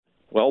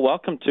Well,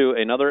 welcome to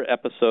another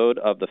episode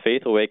of the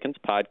Faith Awakens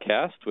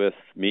podcast with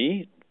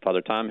me,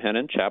 Father Thom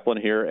Hennon,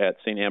 chaplain here at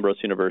St. Ambrose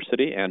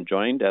University, and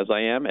joined, as I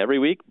am every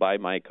week, by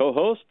my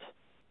co-host,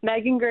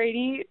 Megan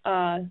Grady,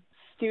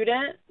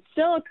 student,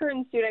 still a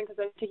current student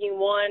because I'm taking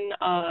one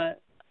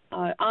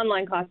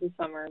online class this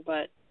summer,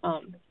 but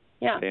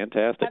yeah.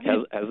 Fantastic.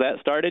 Has that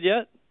started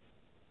yet?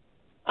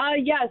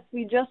 Yes,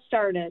 we just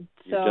started.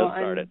 So you just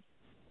started.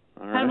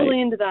 I'm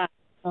heavily into that.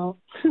 So.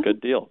 Good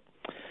deal.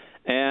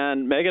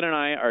 And Megan and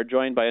I are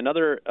joined by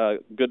another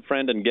good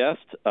friend and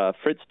guest,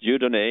 Fritz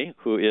Dieudonné,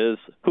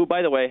 who,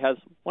 by the way, has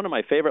one of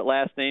my favorite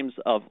last names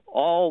of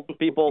all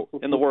people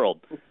in the world,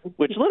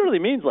 which literally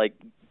means like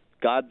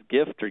God's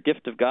gift or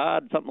gift of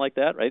God, something like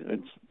that, right?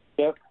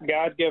 Yep,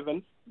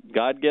 God-given.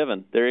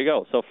 God-given. There you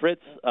go. So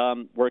Fritz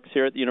works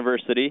here at the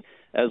university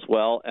as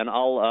well, and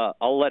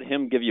I'll let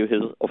him give you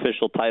his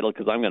official title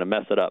because I'm going to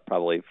mess it up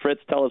probably.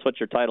 Fritz, tell us what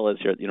your title is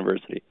here at the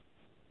university.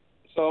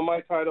 So my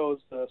title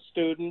is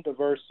Student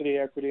Diversity,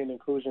 Equity, and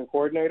Inclusion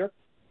Coordinator.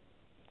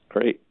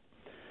 Great.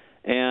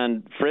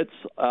 And Fritz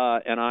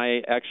and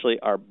I actually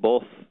are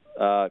both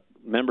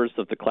members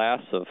of the class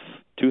of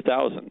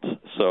 2000.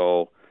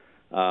 So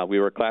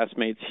we were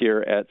classmates here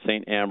at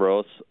St.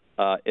 Ambrose.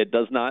 It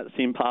does not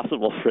seem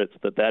possible, Fritz,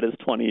 that is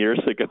 20 years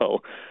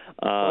ago.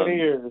 20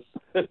 years.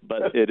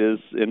 But it is,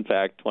 in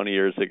fact, 20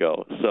 years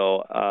ago.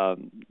 So,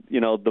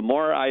 the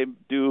more I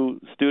do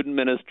student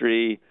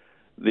ministry,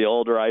 the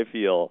older I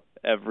feel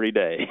every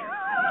day.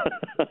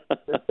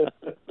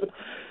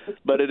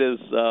 But it is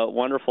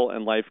wonderful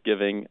and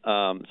life-giving.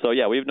 So,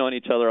 yeah, we've known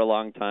each other a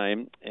long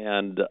time.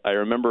 And I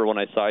remember when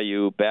I saw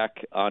you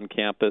back on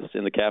campus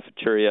in the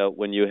cafeteria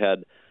when you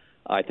had,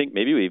 I think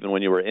maybe even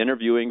when you were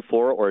interviewing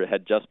for or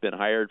had just been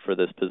hired for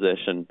this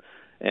position.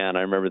 And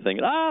I remember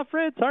thinking,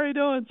 Fritz, how are you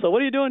doing? So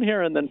what are you doing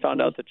here? And then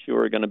found out that you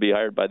were going to be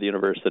hired by the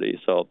university.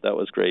 So that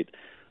was great.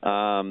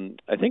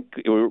 I think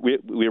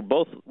we were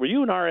both, were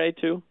you an RA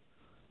too?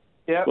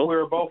 Yeah, we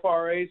were both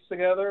RAs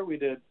together. We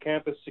did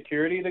campus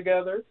security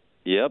together.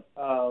 Yep.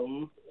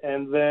 And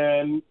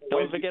then...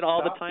 Don't forget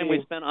all the time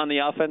we spent on the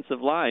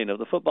offensive line of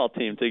the football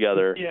team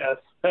together. Yes.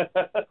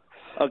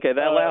 Okay,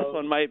 that last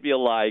one might be a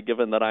lie,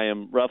 given that I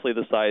am roughly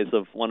the size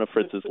of one of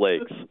Fritz's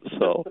legs.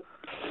 So...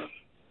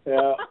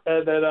 Yeah,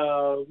 and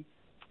then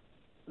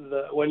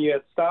when you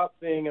had stopped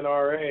being an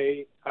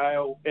RA,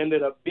 I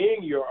ended up being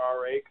your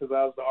RA because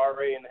I was the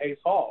RA in Hayes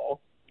Hall.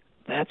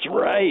 That's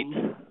right.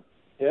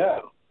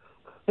 Yeah.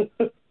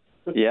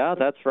 Yeah,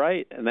 that's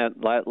right. And that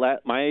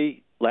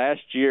my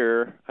last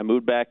year, I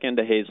moved back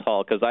into Hayes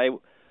Hall because I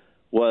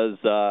was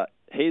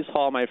Hayes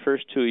Hall my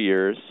first 2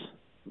 years,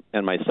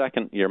 and my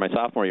second year, my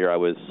sophomore year, I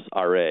was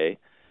RA.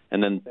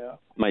 And then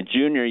my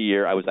junior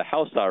year, I was a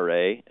house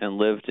RA and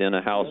lived in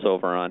a house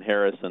over on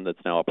Harrison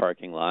that's now a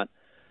parking lot.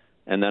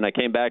 And then I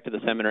came back to the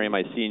seminary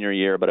my senior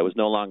year, but I was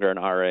no longer an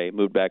RA,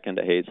 moved back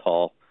into Hayes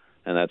Hall.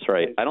 And that's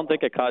right. I don't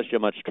think it caused you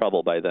much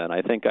trouble by then.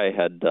 I think I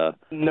had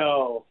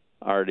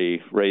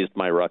already raised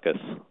my ruckus.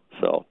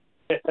 So,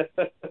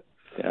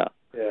 yeah.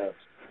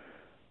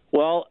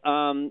 Well,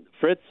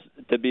 Fritz,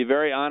 to be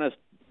very honest,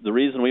 the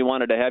reason we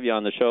wanted to have you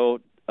on the show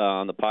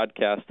on the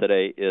podcast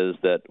today is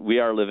that we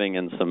are living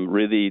in some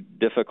really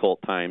difficult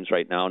times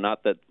right now,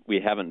 not that we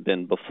haven't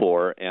been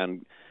before,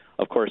 and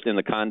of course in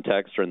the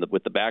context or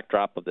with the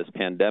backdrop of this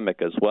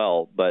pandemic as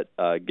well, but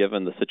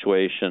given the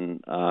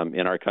situation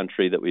in our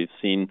country that we've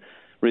seen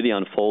really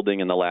unfolding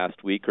in the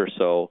last week or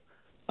so,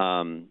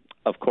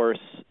 of course,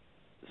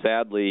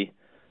 sadly,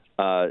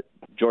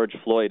 George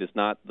Floyd is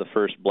not the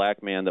first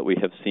black man that we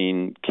have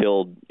seen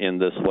killed in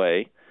this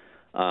way.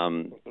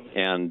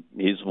 And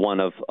he's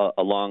one of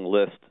a long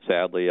list,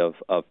 sadly, of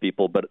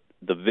people. But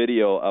the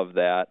video of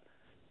that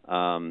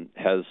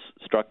has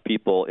struck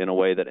people in a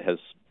way that has,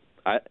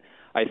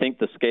 I think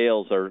the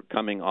scales are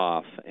coming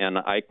off. And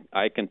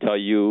I can tell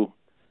you,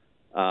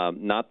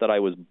 not that I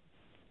was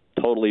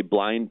totally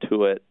blind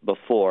to it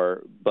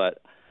before, but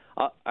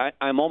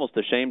I'm almost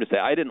ashamed to say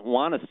I didn't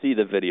want to see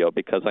the video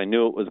because I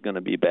knew it was going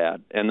to be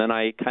bad. And then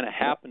I kind of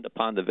happened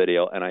upon the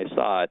video and I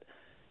saw it,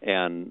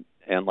 and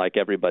like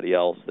everybody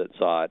else that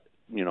saw it,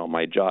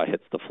 my jaw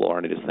hits the floor,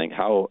 and I just think,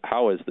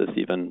 how is this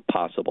even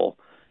possible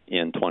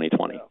in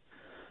 2020?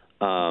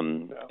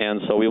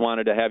 And so we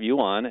wanted to have you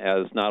on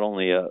as not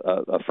only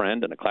a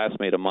friend and a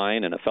classmate of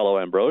mine and a fellow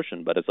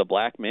Ambrosian, but as a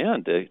black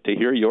man to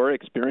hear your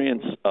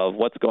experience of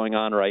what's going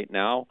on right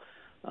now,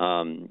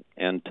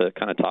 and to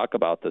kind of talk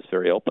about this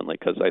very openly,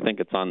 because I think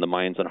it's on the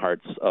minds and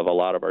hearts of a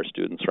lot of our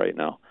students right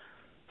now.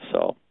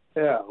 So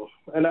yeah,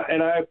 and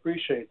I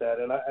appreciate that,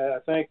 and I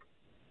think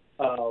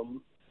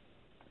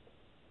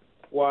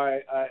why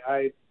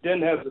I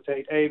didn't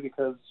hesitate,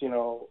 because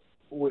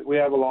we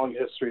have a long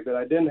history, but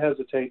I didn't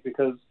hesitate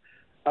because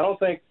I don't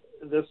think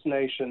this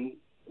nation,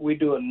 we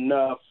do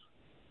enough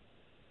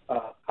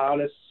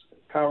honest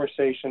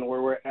conversation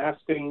where we're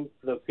asking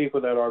the people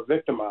that are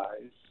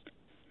victimized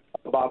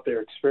about their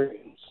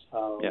experience.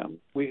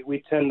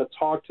 We tend to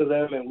talk to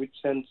them, and we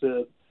tend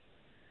to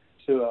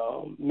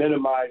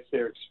minimize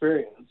their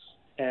experience.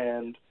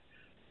 And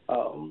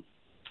so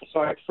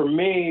for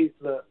me,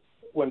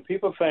 when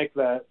people think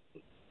that,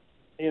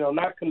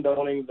 not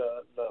condoning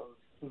the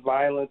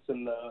violence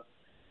and the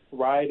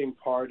rioting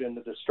part and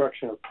the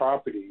destruction of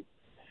property,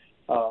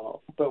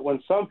 but when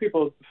some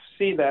people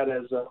see that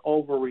as an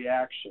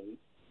overreaction,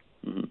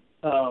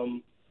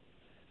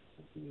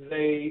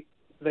 they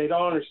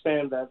don't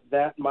understand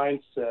that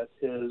mindset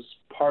is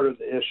part of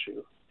the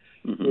issue.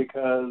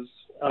 Because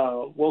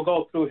we'll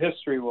go through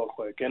history real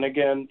quick. And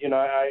again,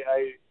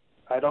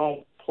 I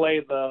don't play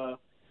the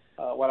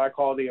what I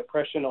call the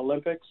oppression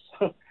Olympics,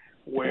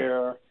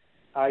 where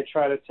I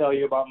try to tell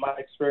you about my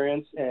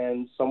experience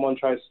and someone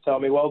tries to tell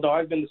me, well, no,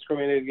 I've been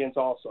discriminated against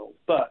also.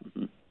 But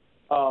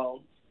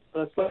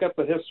let's look at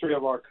the history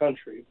of our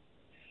country.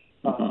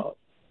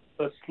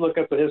 Let's look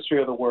at the history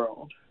of the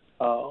world.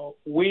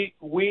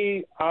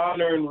 We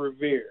honor and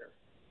revere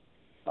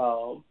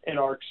and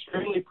are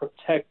extremely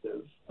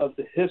protective of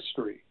the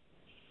history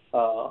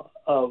of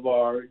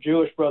our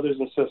Jewish brothers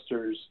and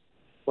sisters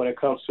when it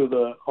comes to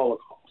the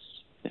Holocaust.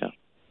 Yeah.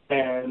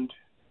 And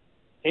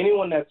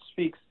anyone that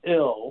speaks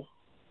ill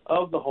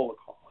of the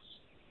Holocaust,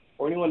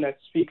 or anyone that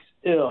speaks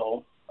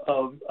ill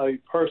of a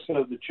person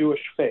of the Jewish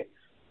faith,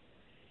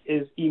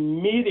 is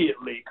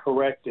immediately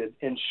corrected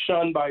and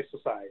shunned by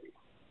society.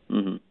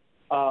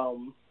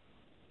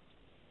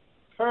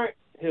 Current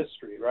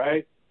history,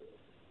 right?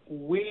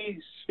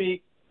 We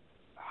speak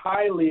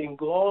highly and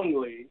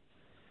glowingly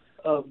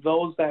of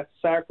those that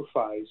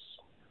sacrifice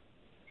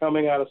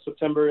coming out of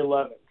September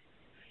 11th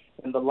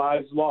and the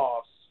lives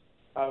lost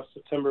out of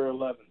September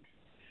 11th.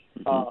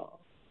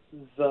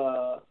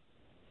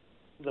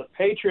 The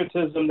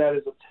patriotism that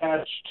is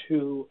attached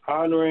to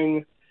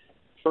honoring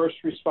first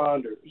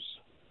responders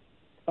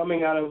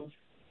coming out of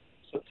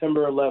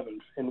September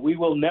 11th, and we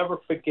will never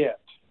forget,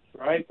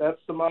 right?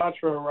 That's the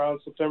mantra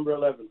around September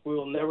 11th. We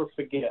will never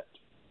forget.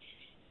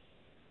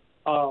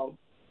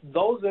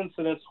 Those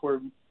incidents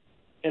were,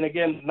 and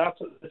again,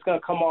 it's going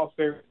to come off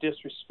very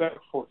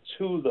disrespectful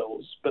to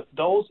those, but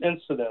those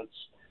incidents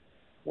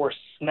were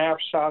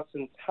snapshots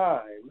in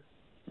time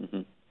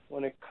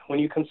when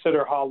you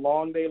consider how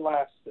long they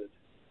lasted,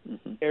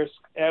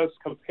 as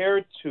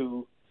compared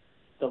to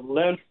the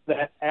length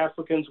that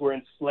Africans were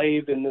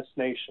enslaved in this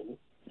nation.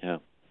 Yeah.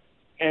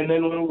 And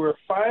then when we were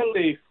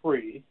finally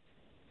free,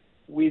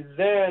 we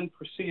then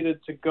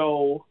proceeded to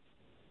go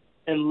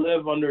and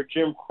live under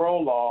Jim Crow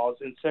laws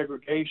and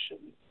segregation.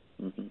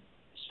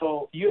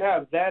 So you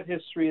have that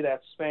history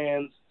that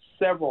spans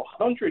several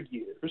hundred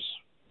years.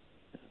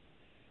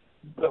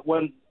 But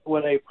when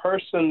a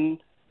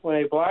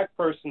black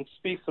person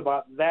speaks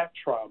about that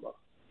trauma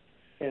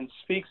and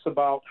speaks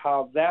about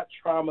how that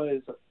trauma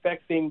is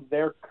affecting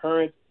their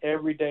current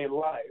everyday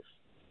life,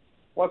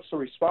 what's the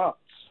response?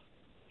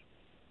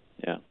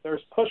 Yeah.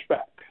 There's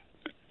pushback.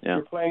 Yeah.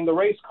 You're playing the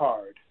race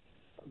card.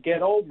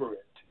 Get over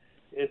it.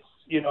 It's,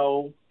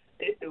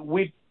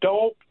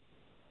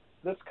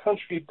 this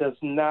country does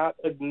not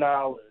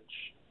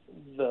acknowledge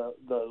the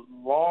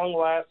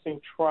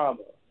long-lasting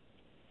trauma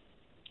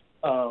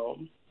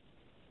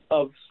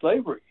of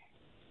slavery.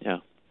 Yeah.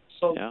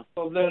 So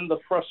then the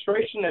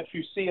frustration that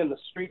you see in the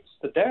streets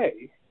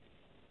today,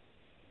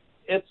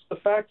 it's the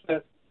fact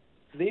that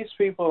these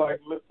people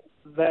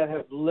that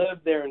have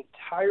lived their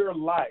entire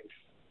life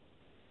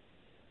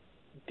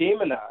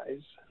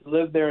demonized,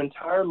 lived their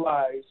entire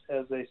lives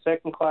as a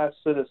second-class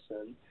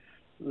citizen,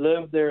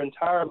 lived their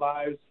entire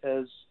lives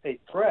as a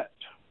threat.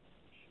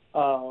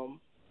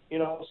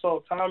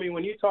 So Thommy,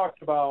 when you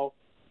talked about,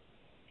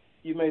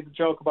 you made the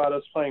joke about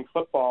us playing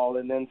football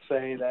and then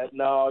say that,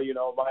 no,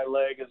 my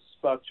leg is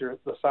about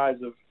the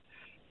size of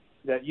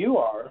that you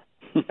are.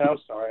 I'm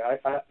sorry, I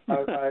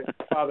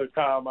Father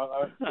Thom,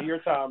 you're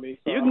Thommy.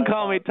 So you can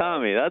call me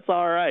Thommy. That's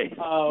all right.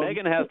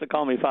 Megan has to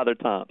call me Father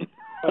Thom.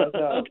 But,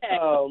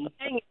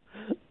 Okay.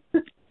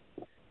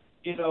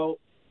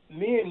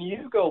 Me and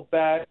you go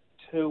back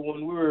to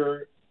when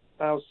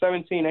I was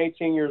 17,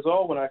 18 years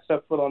old when I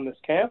stepped foot on this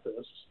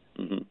campus.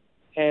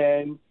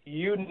 And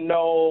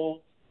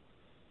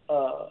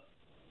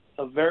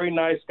a very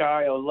nice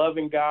guy, a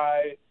loving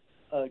guy,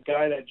 a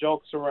guy that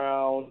jokes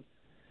around,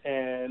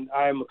 and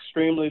I'm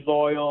extremely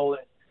loyal.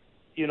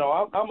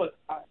 But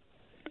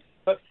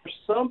for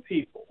some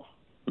people,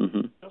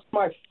 just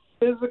my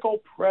physical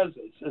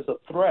presence is a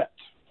threat.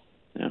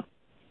 Yeah.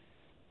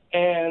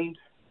 And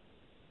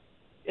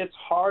it's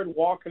hard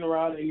walking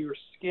around in your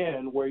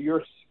skin where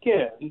your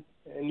skin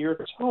and your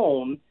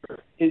tone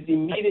is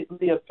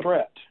immediately a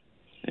threat.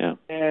 Yeah.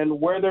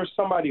 And where there's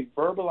somebody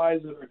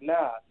verbalize it or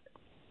not,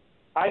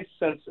 I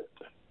sense it.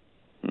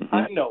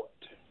 I know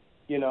it,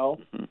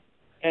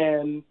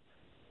 And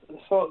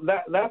so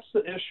that's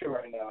the issue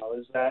right now,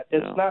 is that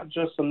it's not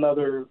just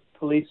another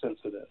police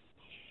incident.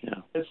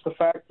 Yeah. It's the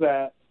fact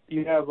that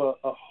you have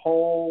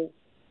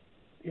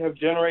you have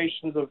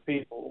generations of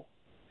people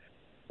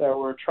that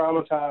were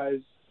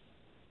traumatized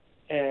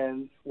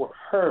and were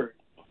hurt.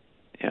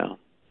 Yeah.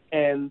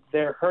 And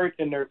their hurt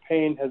and their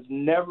pain has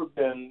never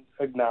been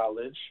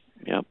acknowledged.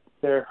 Yep.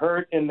 Their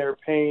hurt and their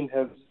pain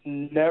has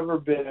never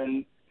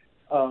been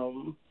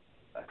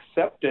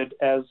accepted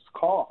as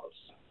cause.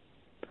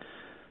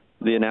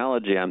 The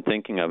analogy I'm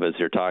thinking of as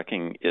you're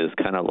talking is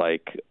kind of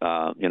like,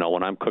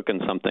 when I'm cooking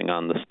something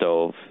on the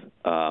stove,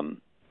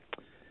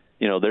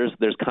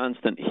 there's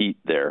constant heat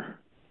there,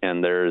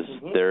 and there's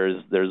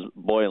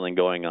boiling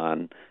going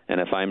on, and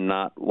if I'm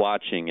not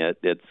watching it,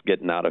 it's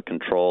getting out of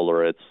control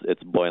or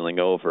it's boiling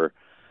over.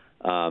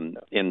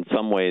 In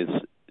some ways,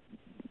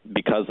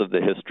 because of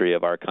the history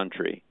of our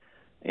country,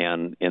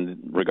 and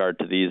in regard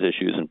to these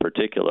issues in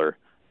particular,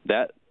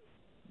 that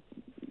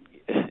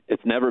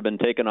it's never been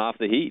taken off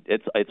the heat.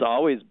 It's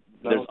always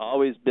there's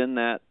always been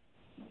that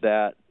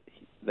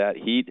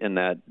heat and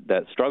that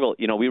struggle.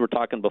 We were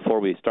talking before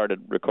we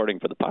started recording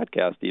for the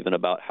podcast even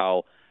about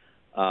how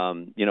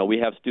we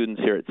have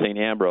students here at St.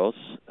 Ambrose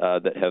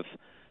that have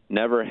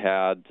never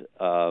had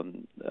a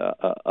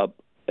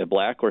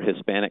black or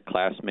Hispanic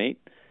classmate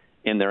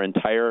in their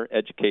entire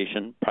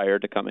education prior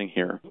to coming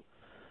here.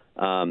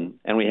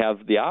 And we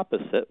have the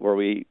opposite, where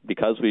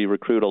because we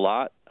recruit a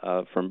lot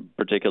from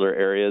particular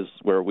areas,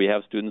 where we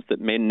have students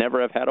that may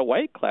never have had a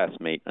white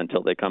classmate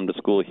until they come to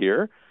school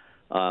here,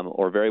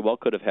 or very well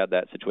could have had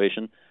that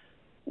situation.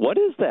 What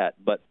is that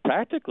but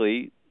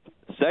practically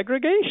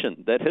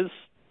segregation that has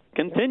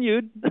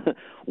continued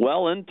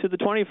well into the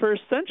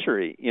 21st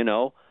century?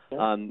 That's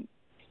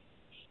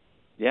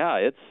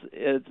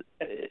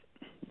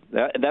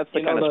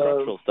the kind of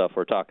structural stuff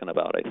we're talking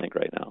about, I think,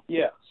 right now.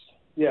 Yes,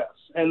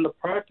 and the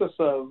practice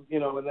of,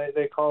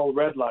 they call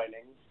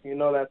redlining,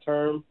 that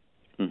term?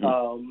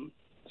 Mm-hmm.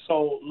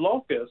 So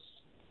Locust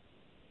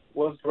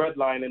was red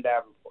line in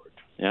Davenport.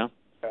 Yeah.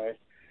 Okay.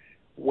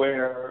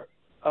 Where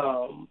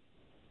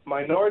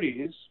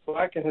minorities,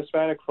 black and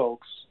Hispanic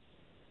folks,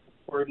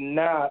 were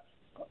not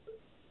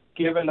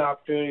given the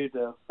opportunity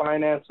to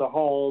finance a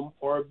home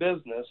or a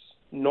business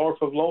north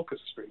of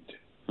Locust Street.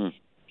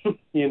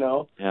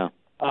 Yeah.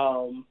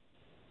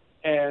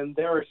 And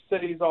there are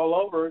cities all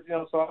over,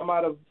 so I'm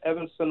out of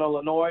Evanston,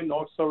 Illinois,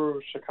 north suburb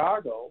of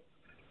Chicago.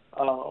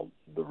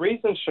 The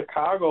reason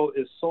Chicago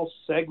is so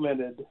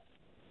segmented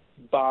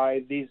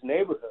by these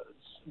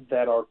neighborhoods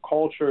that are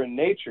culture and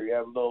nature, you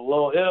have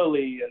Little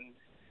Italy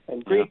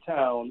and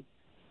Greektown,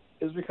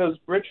 is because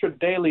Richard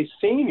Daley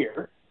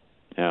Sr.,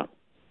 that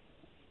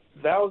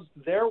was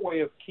their way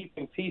of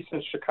keeping peace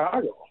in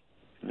Chicago,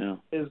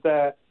 is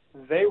that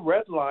they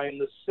redlined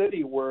the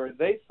city where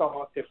they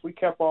thought if we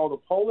kept all the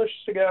Polish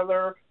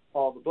together,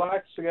 all the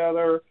blacks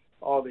together,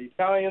 all the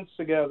Italians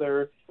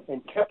together,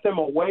 and kept them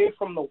away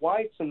from the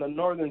whites in the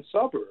northern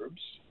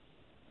suburbs,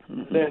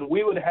 then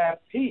we would have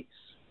peace.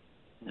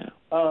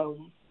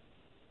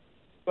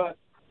 But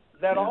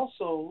that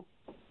also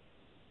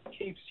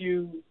keeps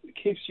you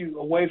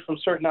away from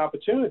certain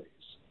opportunities.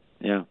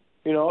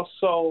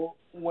 So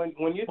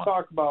when you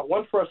talk about,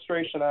 one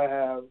frustration I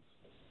have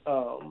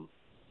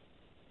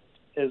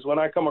is when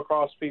I come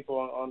across people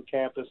on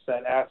campus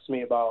that ask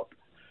me about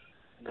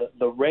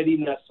the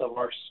readiness of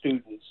our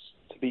students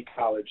to be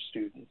college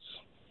students,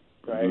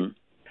 right?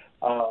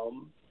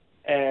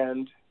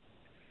 And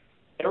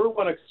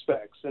everyone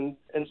expects, and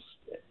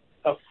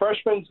a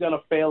freshman's going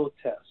to fail a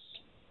test.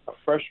 A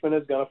freshman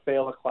is going to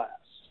fail a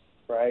class,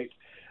 right?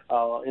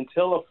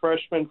 Until a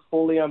freshman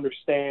fully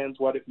understands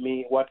what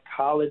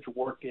college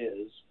work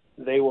is,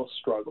 they will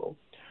struggle.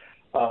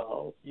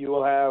 You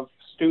will have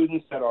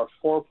students that are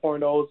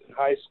 4.0s in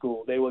high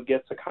school. They will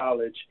get to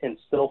college and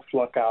still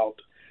flunk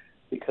out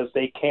because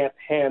they can't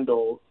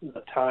handle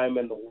the time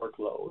and the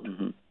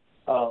workload.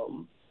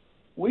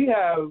 We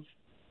have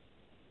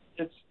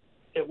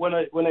when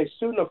a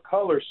student of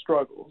color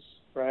struggles,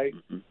 right?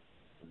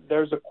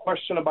 There's a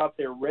question about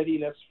their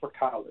readiness for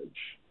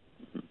college.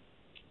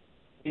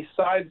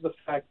 Besides the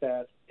fact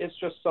that it's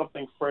just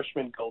something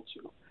freshmen go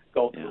through.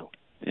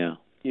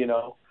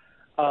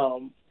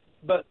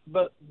 But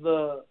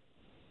the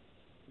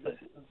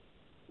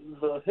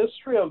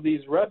history of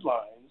these red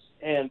lines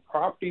and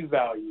property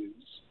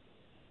values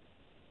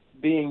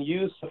being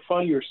used to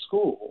fund your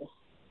school,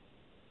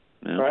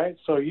 right?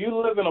 So you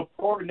live in a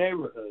poor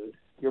neighborhood,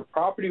 your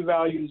property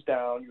value's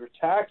down, your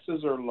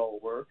taxes are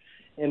lower,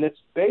 and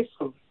it's based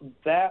on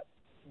that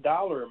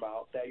dollar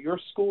amount that your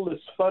school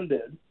is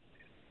funded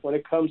when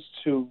it comes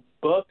to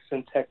books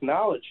and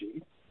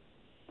technology.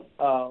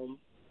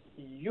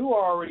 You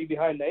are already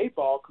behind the eight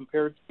ball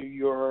compared to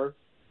your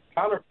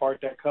counterpart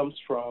that comes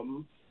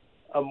from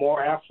a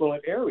more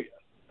affluent area.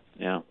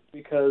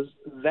 Because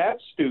that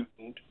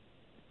student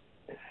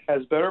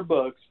has better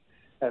books,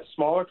 has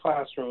smaller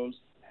classrooms,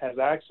 has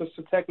access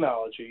to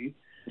technology.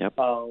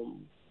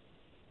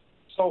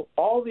 So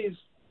all the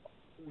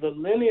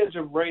lineage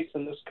of race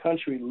in this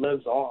country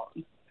lives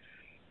on.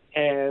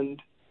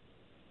 And,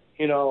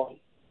 Thommy,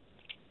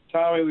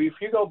 if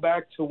you go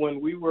back to when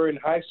we were in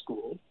high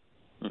school,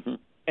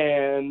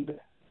 and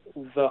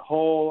the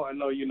whole, I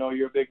know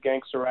you're a big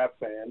gangster rap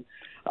fan.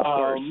 Of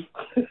course.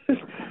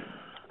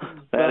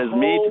 That is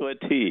me to a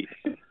T.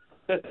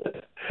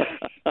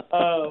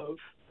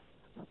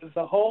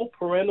 The whole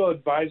parental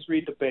advisory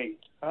debate.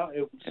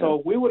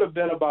 So we would have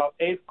been about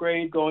 8th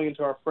grade going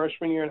into our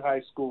freshman year in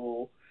high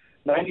school.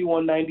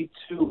 91,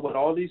 92, when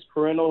all these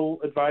parental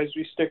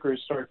advisory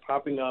stickers started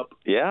popping up.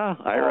 Yeah,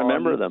 I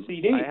remember them.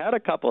 CDs. I had a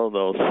couple of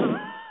those.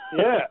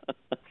 Yeah.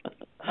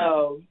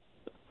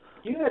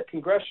 You had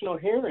congressional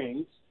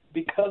hearings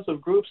because of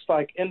groups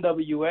like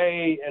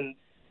NWA and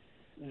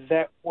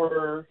that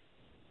were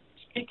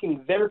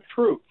speaking their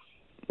truth.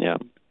 Yeah.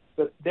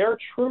 But their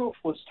truth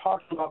was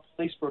talking about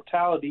police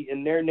brutality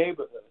in their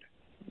neighborhood.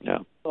 Yeah.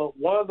 So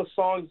one of the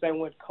songs that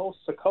went coast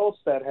to coast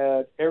that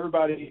had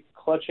everybody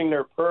clutching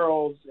their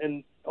pearls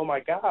and, oh my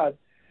God,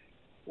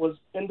 was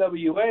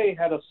NWA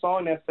had a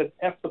song that said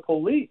F the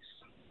police.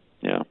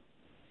 Yeah.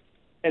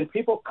 And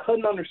people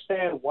couldn't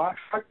understand why.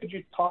 How could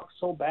you talk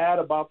so bad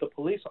about the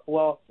police?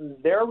 Well,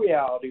 their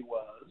reality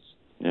was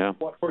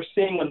what we're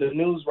seeing on the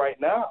news right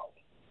now.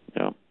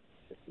 Yeah.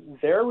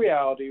 Their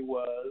reality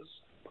was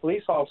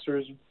police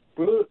officers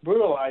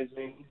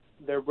brutalizing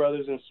their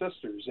brothers and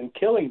sisters and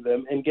killing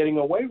them and getting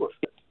away with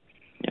it.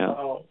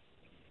 Yeah.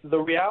 The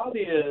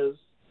reality is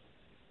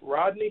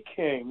Rodney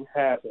King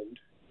happened,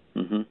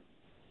 mm-hmm.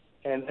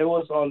 and it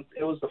was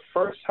the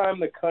first time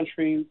the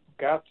country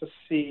got to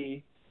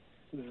see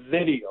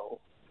video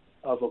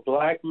of a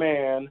black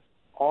man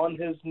on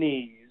his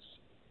knees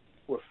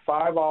with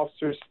 5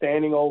 officers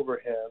standing over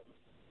him,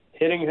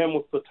 hitting him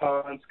with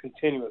batons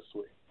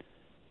continuously.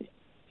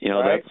 You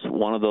know, right? That's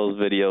one of those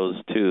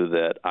videos, too,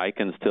 that I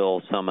can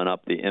still summon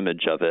up the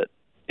image of it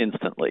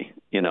instantly,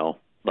 you know,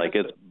 like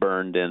it's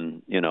burned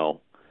in, you know.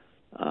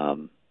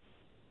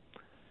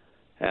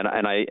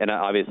 And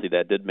obviously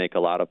that did make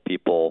a lot of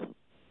people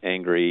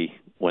angry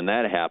when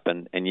that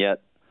happened, and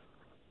yet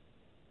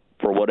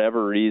for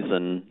whatever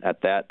reason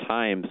at that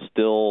time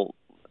still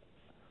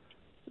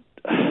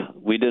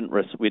we didn't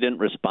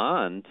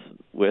respond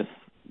with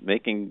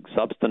making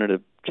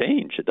substantive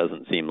change. It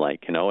doesn't seem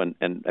like, you know, and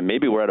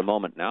maybe we're at a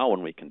moment now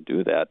when we can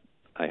do that,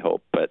 I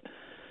hope, but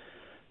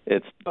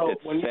it's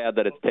sad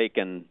that it's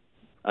taken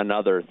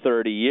another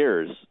 30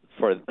 years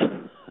for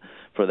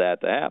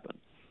that to happen.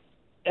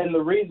 And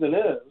the reason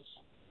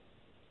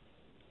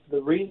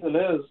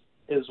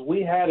is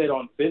we had it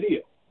on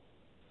video.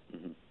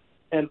 Mm-hmm.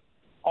 And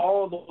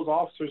all of those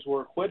officers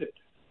were acquitted.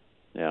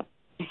 Yeah.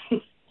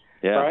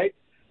 Yeah. Right?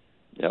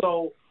 Yep.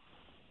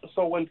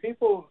 So when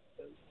people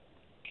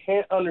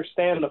can't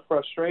understand the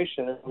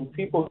frustration, when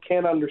people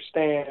can't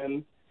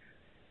understand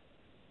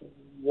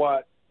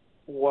what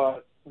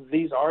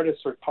these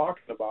artists are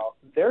talking about,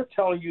 they're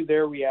telling you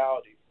their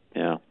reality.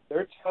 Yeah.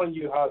 They're telling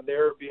you how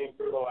they're being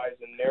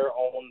brutalized in their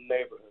own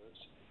neighborhoods.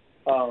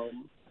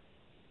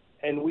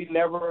 And we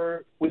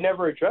never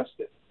addressed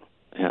it.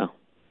 Yeah.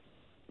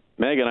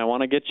 Megan, I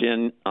want to get you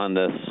in on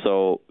this.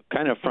 So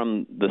kind of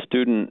from the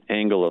student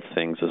angle of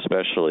things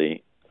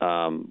especially,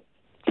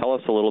 tell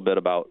us a little bit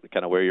about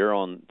kind of where your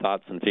own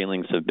thoughts and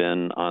feelings have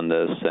been on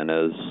this. And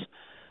as,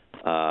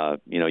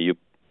 you know,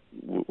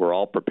 we're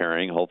all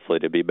preparing, hopefully,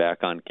 to be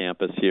back on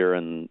campus here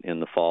in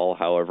the fall,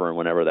 however and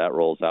whenever that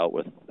rolls out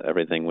with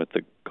everything with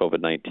the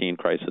COVID-19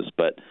 crisis.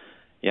 But,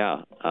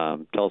 yeah,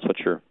 tell us what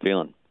you're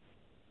feeling.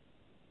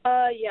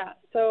 Yeah,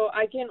 so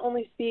I can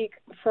only speak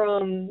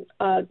from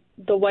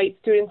the white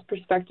student's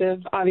perspective,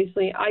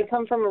 obviously. I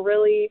come from a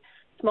really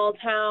small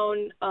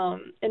town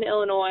in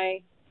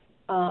Illinois,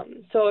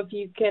 so if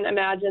you can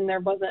imagine, there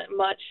wasn't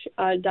much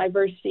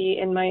diversity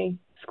in my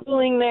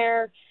schooling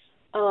there.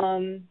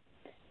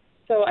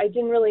 So I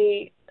didn't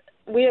really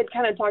 – we had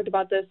kind of talked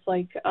about this,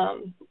 like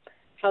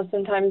how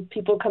sometimes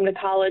people come to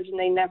college and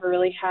they never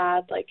really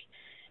had, like,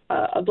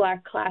 a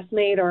black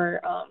classmate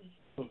or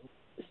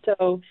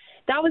so –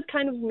 that was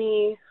kind of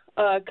me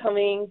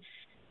coming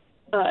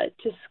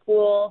to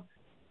school.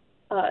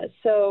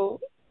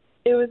 So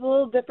it was a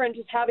little different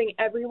just having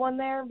everyone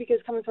there because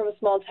coming from a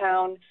small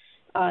town,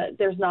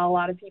 there's not a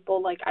lot of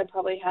people. Like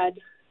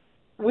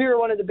we were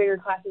one of the bigger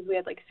classes. We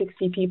had like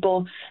 60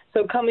 people.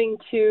 So coming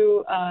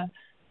to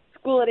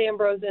school at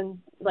Ambrose and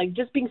like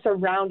just being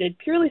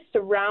purely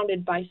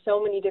surrounded by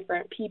so many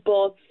different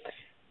people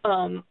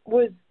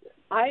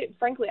I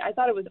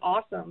thought it was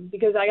awesome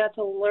because I got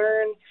to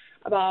learn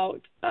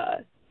about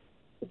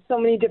so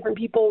many different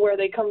people, where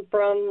they come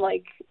from,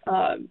 like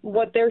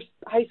what their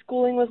high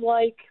schooling was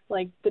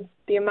like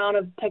the amount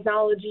of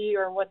technology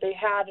or what they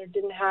had or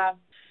didn't have.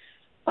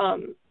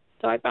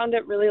 So I found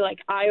it really like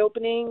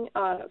eye-opening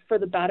for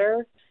the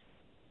better.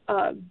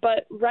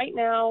 But right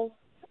now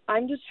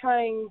I'm just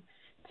trying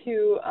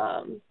to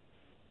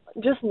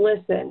just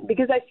listen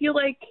because I feel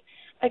like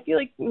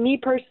me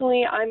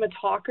personally, I'm a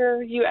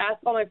talker. You ask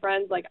all my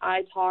friends, like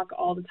I talk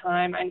all the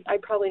time. I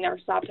probably never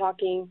stop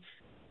talking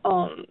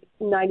 90%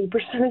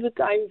 of the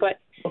time, but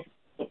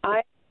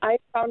I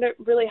found it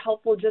really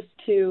helpful just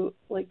to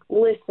like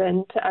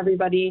listen to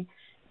everybody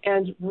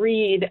and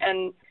read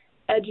and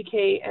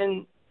educate.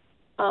 And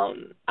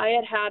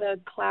I had a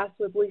class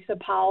with Lisa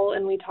Powell,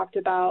 and we talked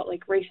about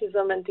like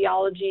racism and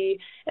theology,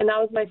 and that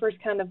was my first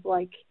kind of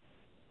like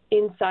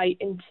insight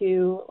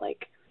into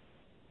like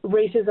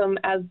racism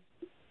as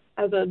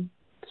a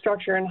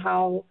structure and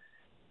how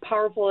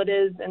powerful it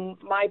is and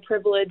my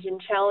privilege in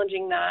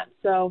challenging that.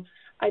 So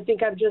I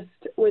think I've just,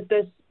 with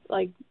this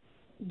like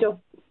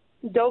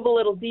dove a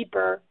little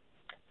deeper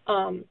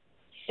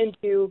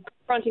into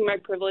confronting my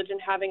privilege and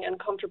having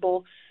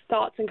uncomfortable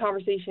thoughts and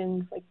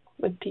conversations like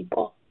with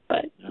people.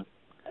 But that's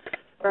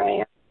where I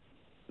am.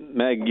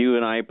 Meg, you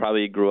and I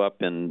probably grew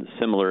up in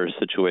similar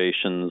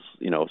situations,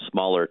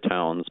 smaller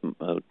towns.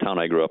 The town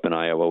I grew up in,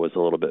 Iowa, was a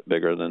little bit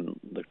bigger than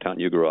the town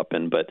you grew up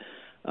in. But,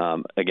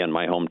 again,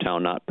 my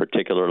hometown, not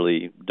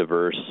particularly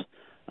diverse.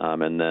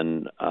 And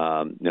then,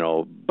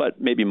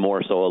 but maybe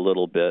more so a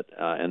little bit.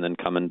 And then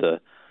coming to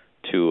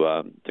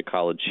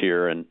college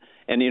here. And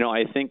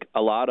I think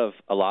a lot of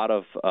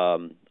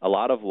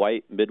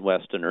white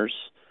Midwesterners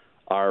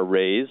are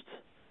raised,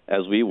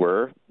 as we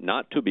were,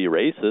 not to be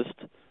racist,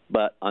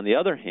 but on the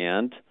other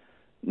hand,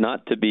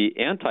 not to be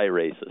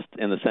anti-racist,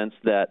 in the sense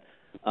that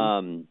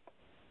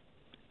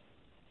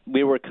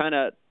we were kind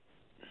of,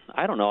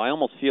 I don't know, I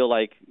almost feel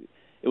like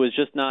it was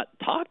just not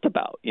talked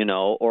about,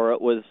 or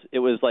it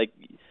was like,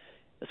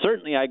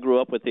 certainly I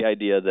grew up with the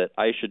idea that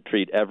I should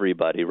treat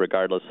everybody,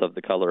 regardless of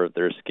the color of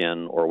their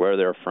skin or where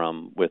they're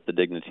from, with the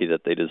dignity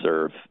that they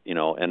deserve,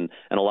 and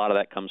a lot of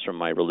that comes from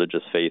my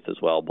religious faith as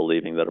well,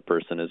 believing that a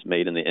person is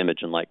made in the image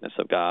and likeness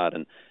of God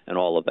and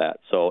all of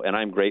that. So, and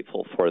I'm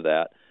grateful for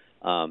that,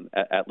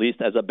 at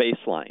least as a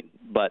baseline.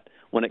 But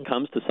when it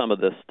comes to some of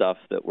this stuff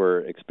that we're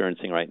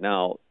experiencing right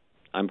now,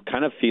 I'm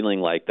kind of feeling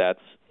like that's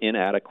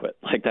inadequate,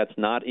 like that's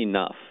not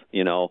enough,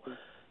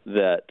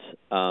 that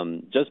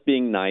just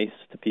being nice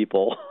to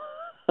people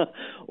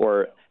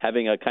or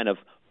having a kind of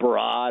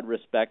broad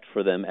respect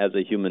for them as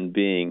a human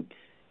being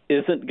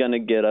isn't going to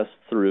get us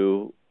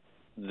through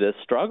this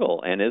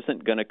struggle and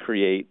isn't going to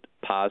create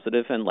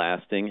positive and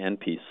lasting and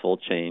peaceful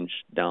change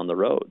down the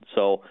road.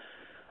 So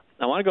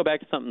I want to go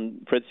back to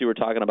something, Fritz, you were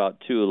talking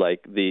about too,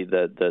 like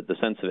the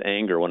sense of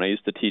anger. When I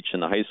used to teach in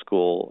the high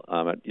school,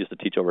 I used to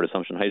teach over at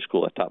Assumption High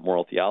School. I taught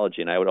moral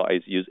theology, and I would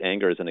always use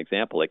anger as an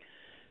example. Like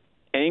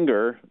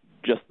anger,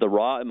 just the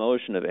raw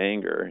emotion of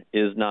anger,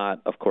 is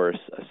not, of course,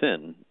 a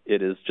sin.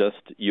 It is just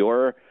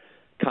your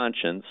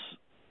conscience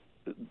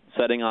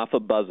setting off a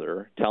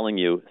buzzer telling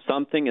you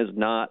something is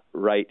not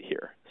right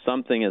here.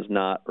 Something is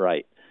not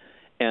right.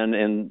 And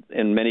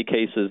in many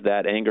cases,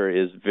 that anger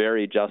is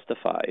very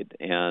justified.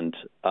 And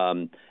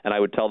I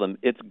would tell them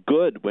it's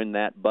good when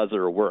that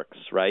buzzer works,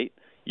 right?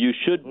 You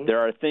should. There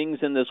are things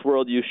in this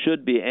world you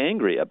should be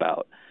angry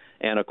about.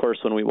 And, of course,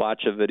 when we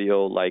watch a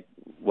video like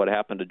what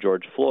happened to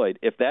George Floyd,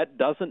 if that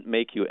doesn't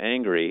make you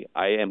angry,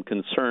 I am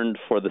concerned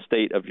for the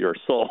state of your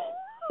soul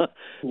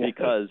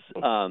because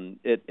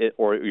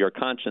or your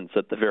conscience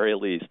at the very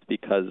least,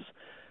 because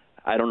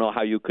I don't know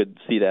how you could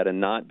see that and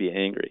not be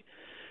angry.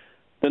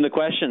 Then the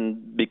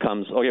question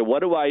becomes, okay,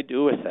 what do I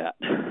do with that?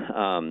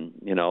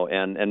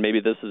 And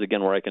maybe this is,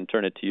 again, where I can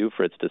turn it to you,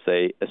 Fritz, to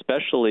say,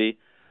 especially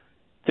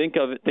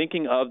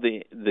thinking of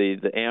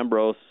the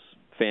Ambrose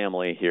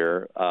family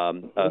here,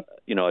 a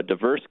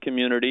diverse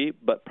community,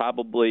 but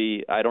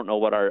probably, I don't know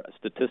what our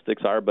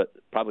statistics are, but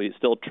probably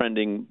still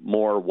trending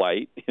more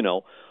white,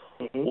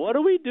 What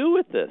do we do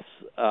with this?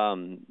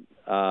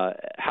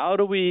 How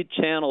do we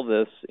channel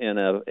this in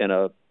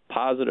a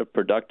positive,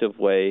 productive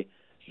way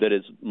that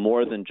is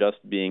more than just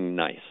being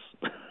nice?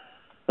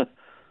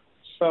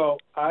 So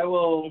I'm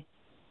going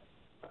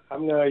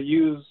to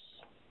use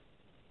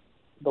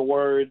the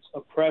words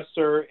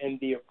oppressor and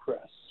the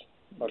oppressed,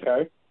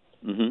 okay?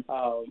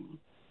 Mm-hmm.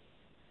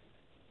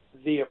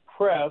 The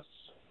oppressed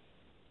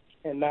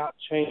cannot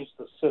change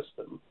the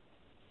system,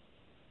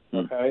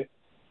 okay?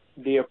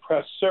 The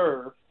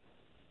oppressor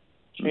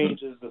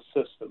changes the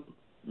system.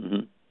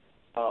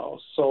 Mm-hmm.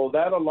 So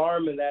that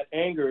alarm and that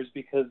anger is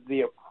because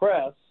the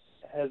oppressed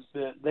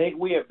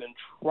we have been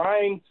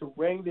trying to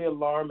ring the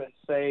alarm and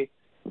say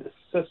the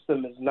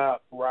system is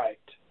not right,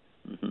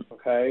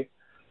 okay?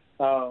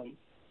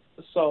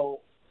 So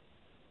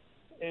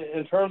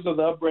in terms of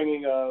the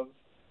upbringing of,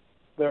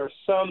 there are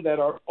some that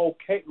are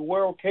okay,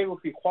 we're okay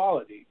with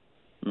equality,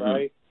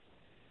 right?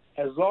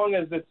 As long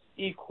as it's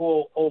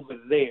equal over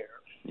there.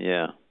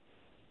 Yeah.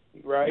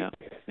 Right?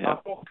 Yeah. I'm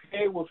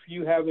okay with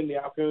you having the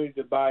opportunity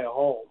to buy a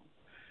home.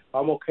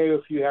 I'm okay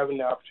with you having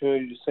the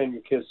opportunity to send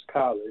your kids to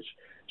college.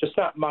 Just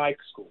not my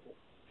school.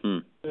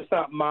 It's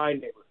not my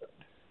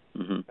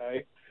neighborhood.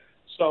 Okay?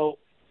 So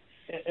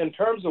in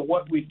terms of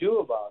what we do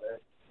about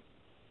it,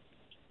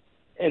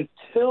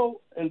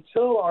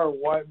 until our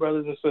white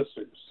brothers and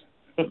sisters,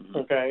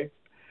 okay,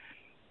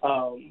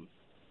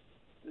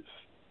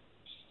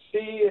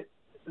 see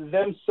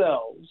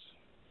themselves,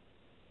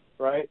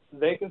 right?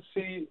 They can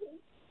see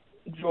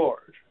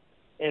George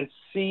and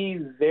see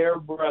their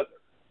brother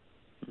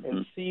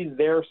and see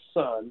their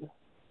son,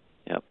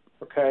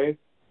 okay,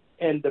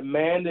 and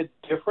demand it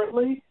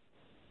differently,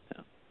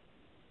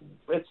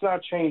 it's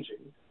not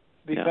changing.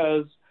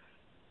 Because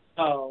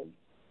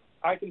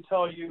I can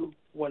tell you,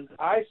 when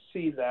I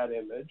see that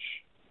image,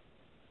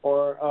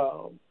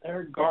 or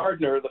Eric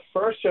Gardner, the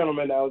first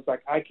gentleman that was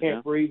like, I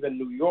can't breathe in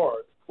New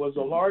York, was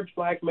a large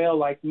black male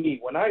like me.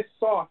 When I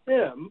saw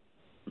him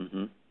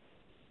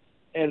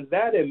in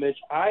that image,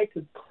 I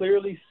could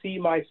clearly see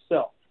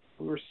myself.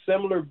 We were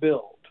similar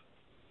build.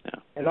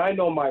 And I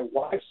know my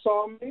wife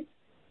saw me,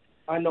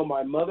 I know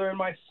my mother and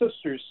my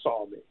sisters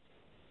saw me.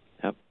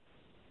 Yep.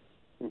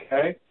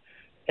 Okay?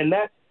 And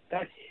that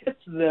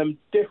hits them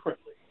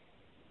differently.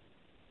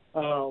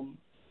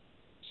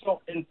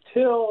 So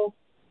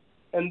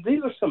and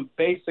these are some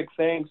basic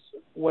things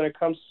when it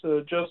comes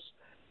to just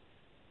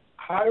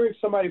hiring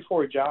somebody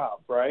for a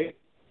job, right?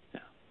 Yeah.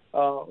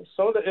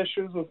 Some of the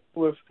issues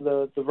with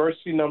the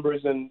diversity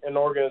numbers in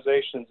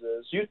organizations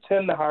is you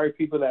tend to hire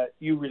people that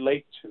you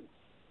relate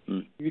to.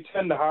 Mm. You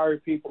tend to hire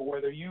people,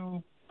 whether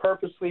you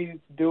purposely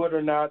do it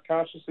or not,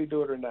 consciously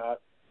do it or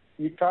not,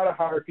 you try to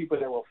hire people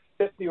that will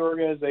fit the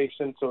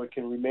organization so it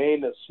can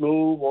remain a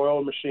smooth,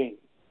 oiled machine.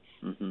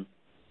 Mm-hmm.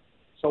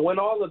 So when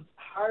all the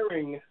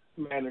hiring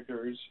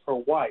managers are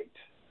white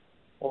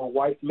or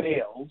white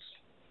males,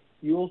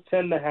 you'll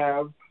tend to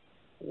have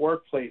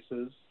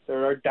workplaces that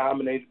are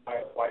dominated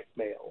by white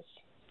males.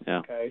 Yeah.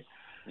 Okay.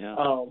 Yeah.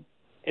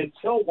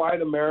 Until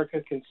white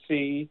America can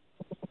see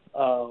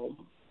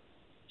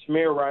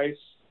Tamir Rice,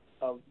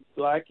 a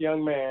black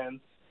young man,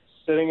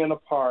 sitting in a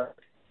park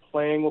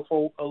playing with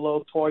a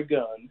little toy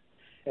gun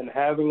and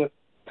having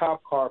a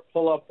cop car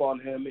pull up on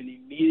him and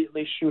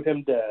immediately shoot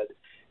him dead,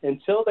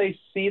 until they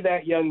see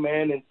that young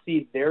man and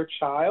see their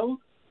child,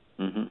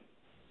 mm-hmm.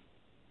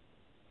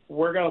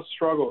 we're going to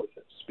struggle with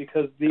this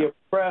because the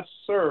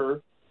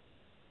oppressor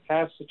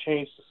has to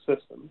change the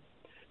system.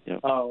 Yep.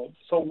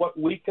 So what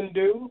we can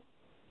do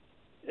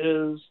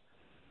is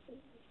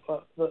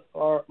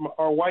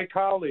our white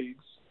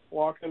colleagues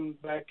walking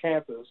back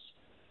campus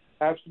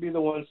have to be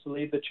the ones to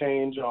lead the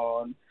change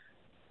on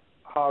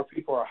how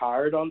people are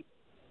hired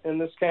in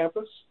this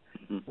campus.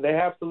 Mm-hmm. They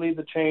have to lead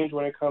the change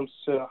when it comes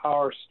to how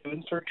our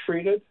students are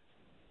treated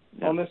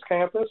on this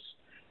campus,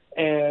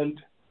 and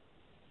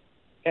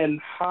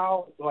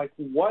how, like,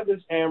 what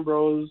is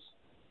Ambrose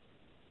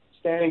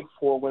standing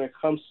for when it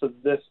comes to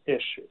this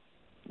issue?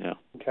 Yeah.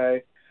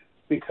 Okay?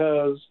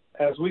 Because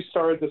as we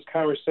started this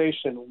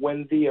conversation,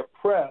 when the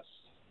oppressed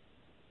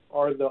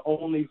are the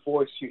only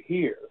voice you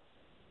hear,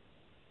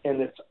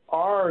 and it's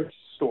our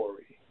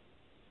story,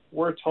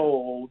 we're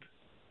told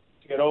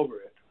to get over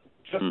it.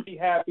 Just be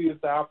happy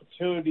with the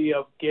opportunity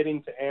of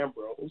getting to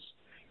Ambrose,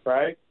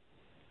 right?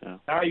 Yeah.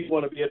 Now you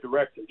want to be a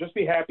director. Just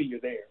be happy you're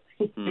there.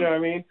 You know what I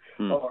mean?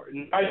 Or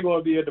now you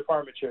want to be a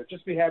department chair.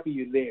 Just be happy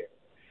you're there.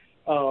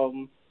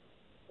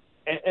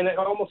 And it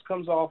almost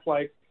comes off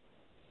like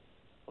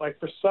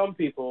for some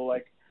people,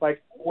 like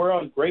we're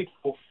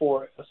ungrateful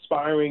for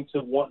aspiring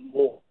to want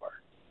more.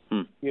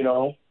 You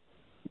know,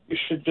 you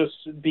should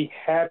just be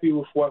happy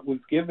with what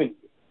we've given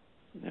you.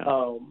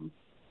 Yeah.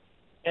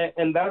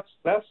 And that's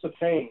the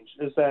change,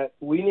 is that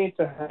we need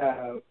to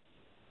have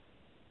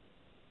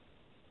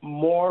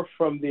more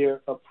from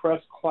the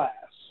oppressed class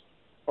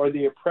or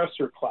the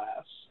oppressor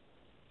class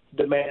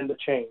demand a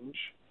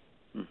change,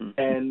 mm-hmm.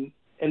 and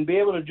be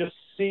able to just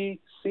see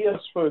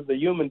us for the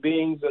human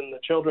beings and the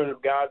children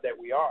of God that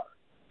we are.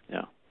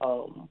 Yeah.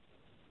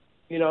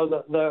 You know,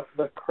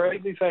 the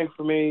crazy thing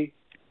for me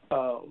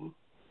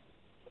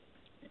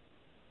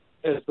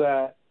is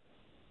that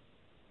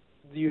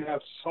you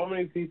have so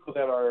many people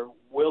that are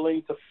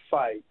willing to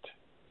fight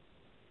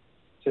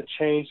to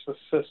change the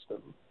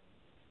system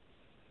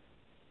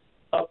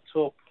up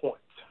to a point.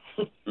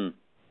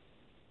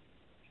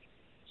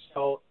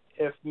 So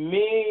if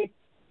me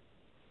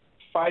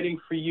fighting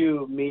for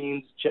you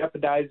means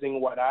jeopardizing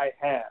what I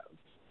have,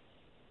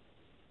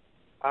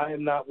 I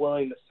am not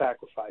willing to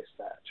sacrifice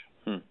that.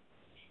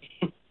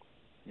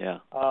 Yeah.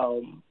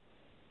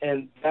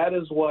 And that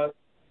is what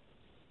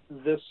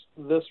this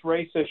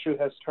race issue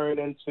has turned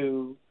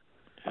into.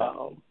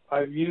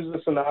 I've used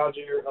this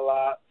analogy a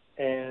lot.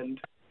 And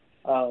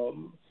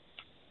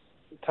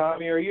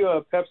Thommy, are you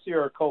a Pepsi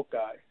or a Coke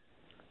guy?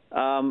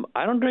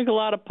 I don't drink a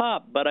lot of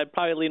pop, but I'd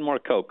probably lean more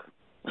Coke.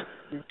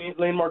 You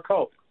lean more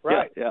Coke,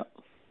 right? Yeah.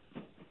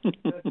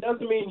 That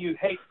doesn't mean you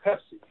hate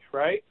Pepsi,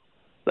 right?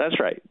 That's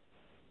right.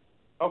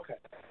 Okay.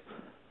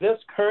 This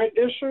current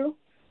issue,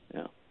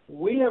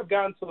 we have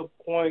gotten to the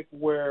point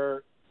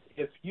where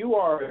if you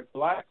are a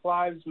Black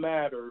Lives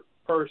Matter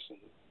person,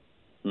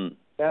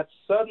 that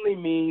suddenly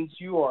means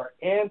you are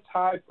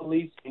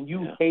anti-police and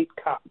you hate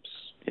cops.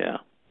 Yeah.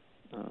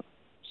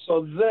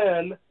 So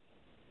then,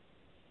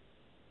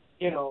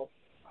 you know,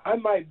 I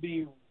might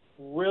be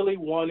really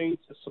wanting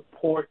to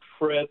support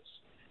Fritz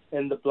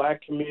and the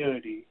black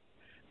community,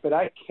 but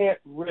I can't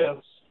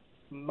risk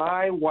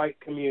my white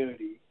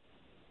community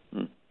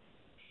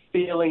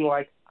feeling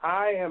like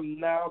I am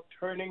now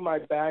turning my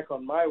back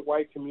on my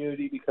white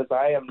community because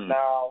I am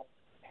now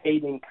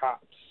hating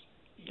cops.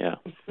 Yeah.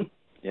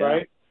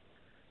 Right?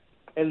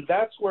 And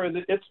that's where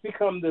it's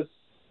become this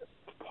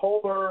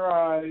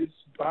polarized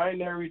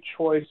binary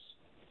choice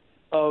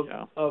of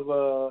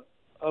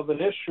an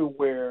issue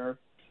where,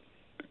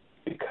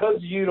 because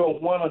you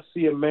don't want to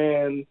see a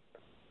man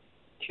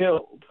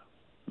killed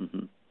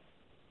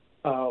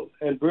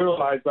and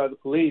brutalized by the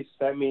police,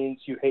 that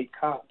means you hate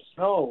cops.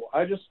 No,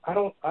 I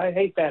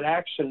hate that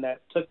action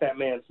that took that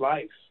man's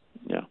life.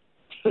 Yeah.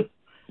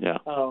 Yeah.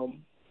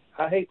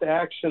 I hate the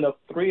action of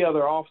 3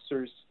 other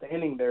officers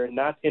standing there and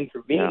not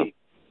intervening.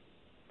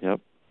 Yeah.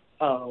 Yep.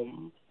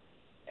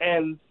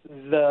 And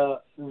the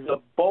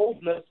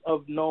boldness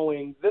of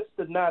knowing this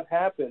did not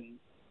happen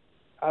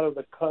out of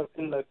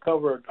in the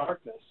cover of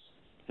darkness.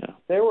 Yeah.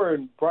 They were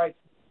in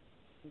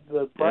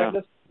the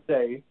brightness of the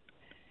day,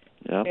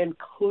 and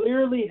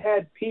clearly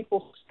had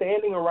people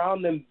standing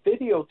around them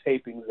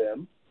videotaping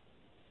them.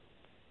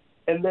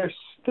 And there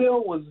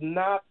still was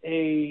not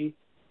we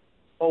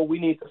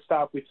need to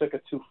stop, we took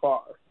it too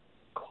far.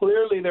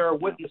 Clearly there are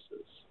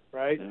witnesses,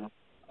 right? Yeah.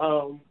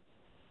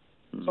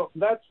 So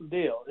that's the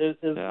deal.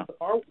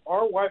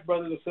 Our white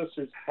brothers and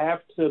sisters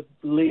have to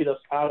lead us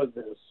out of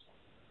this,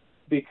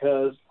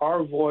 because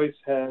our voice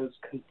has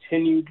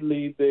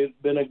continually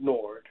been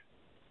ignored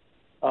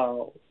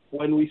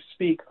when we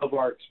speak of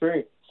our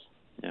experience.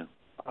 Yeah.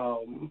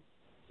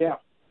 Yeah.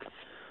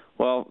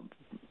 Well,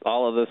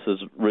 all of this is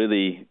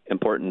really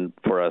important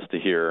for us to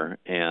hear,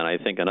 and I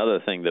think another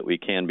thing that we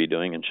can be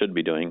doing and should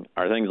be doing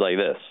are things like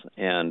this,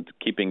 and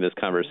keeping this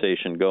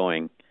conversation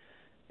going,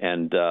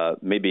 and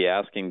maybe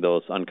asking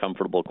those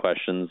uncomfortable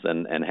questions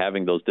and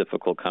having those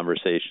difficult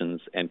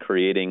conversations, and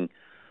creating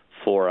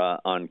fora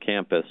on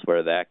campus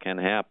where that can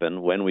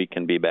happen, when we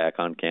can be back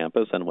on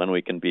campus and when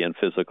we can be in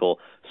physical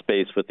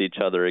space with each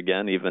other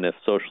again, even if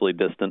socially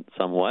distant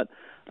somewhat.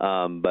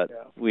 But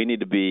we need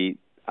to be,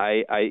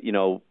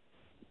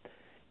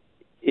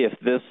 if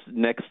this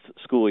next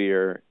school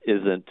year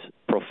isn't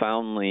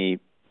profoundly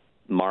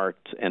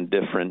marked and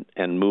different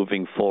and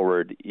moving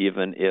forward,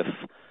 even if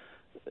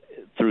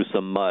through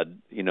some mud,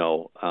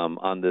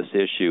 on this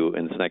issue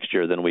in this next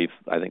year, then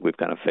I think we've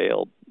kind of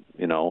failed,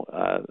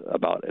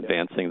 about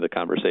advancing the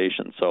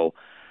conversation. So,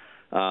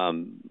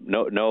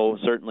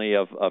 certainly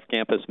of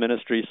campus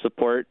ministry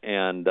support,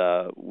 and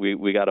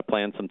we got to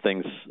plan some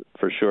things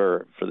for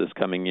sure for this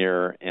coming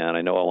year. And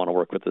I know I want to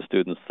work with the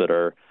students that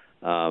are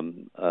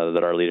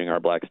leading our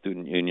Black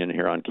Student Union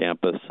here on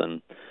campus,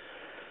 and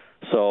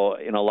so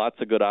lots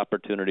of good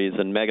opportunities.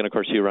 And Megan, of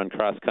course, you run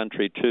cross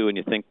country too, and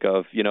you think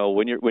of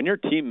when you're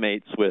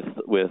teammates with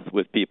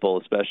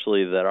people,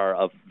 especially that are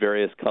of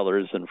various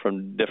colors and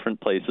from different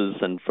places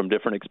and from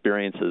different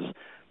experiences,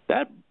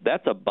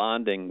 that's a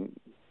bonding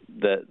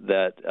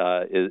that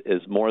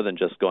is more than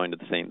just going to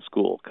the same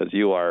school, because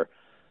you are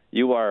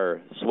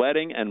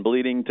sweating and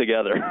bleeding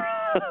together.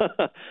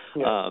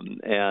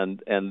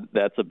 And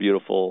that's a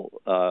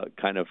beautiful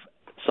kind of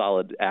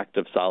solid act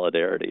of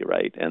solidarity,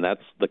 right? And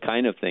that's the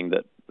kind of thing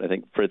that I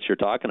think, Fritz, you're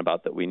talking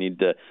about, that we need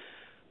to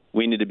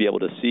be able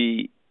to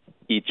see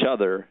each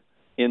other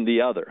in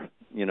the other,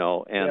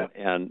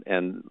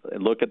 and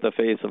look at the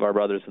face of our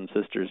brothers and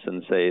sisters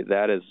and say,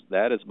 that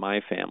is my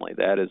family,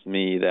 that is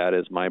me, that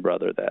is my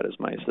brother, that is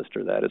my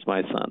sister, that is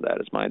my son, that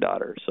is my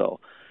daughter.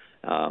 So,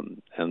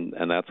 and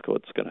that's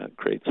what's going to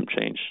create some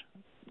change.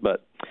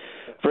 But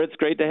Fritz,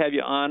 great to have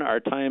you on.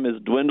 Our time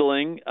is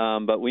dwindling,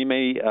 but we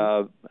may.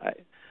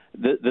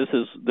 This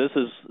is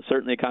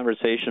certainly a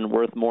conversation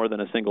worth more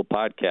than a single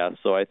podcast.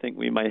 So I think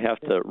we might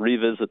have to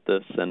revisit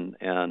this and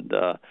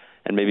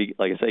maybe,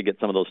 like I say, get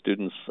some of those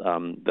students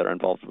that are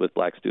involved with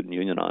Black Student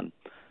Union on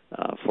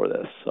for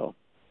this. So,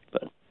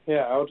 but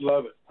yeah, I would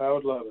love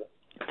it.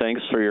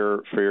 Thanks for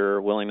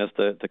your willingness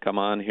to come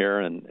on here,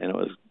 and it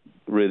was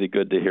really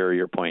good to hear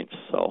your points.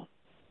 So,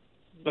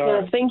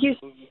 thank you.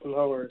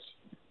 No worries.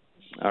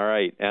 All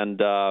right,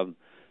 and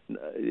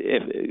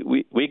if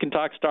we can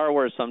talk Star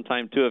Wars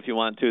sometime too, if you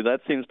want to. That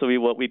seems to be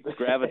what we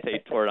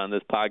gravitate toward on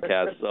this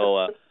podcast.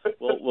 So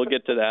we'll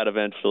get to that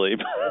eventually.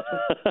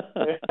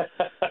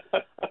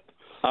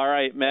 All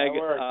right, Meg,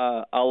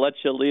 I'll let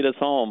you lead us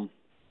home.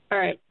 All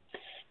right.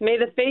 May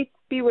the faith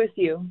be with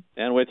you.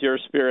 And with your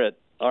spirit.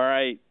 All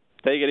right.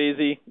 Take it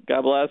easy.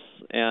 God bless.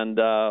 And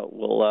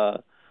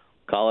we'll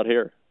call it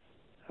here.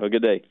 Have a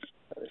good day.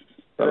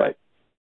 Bye-bye.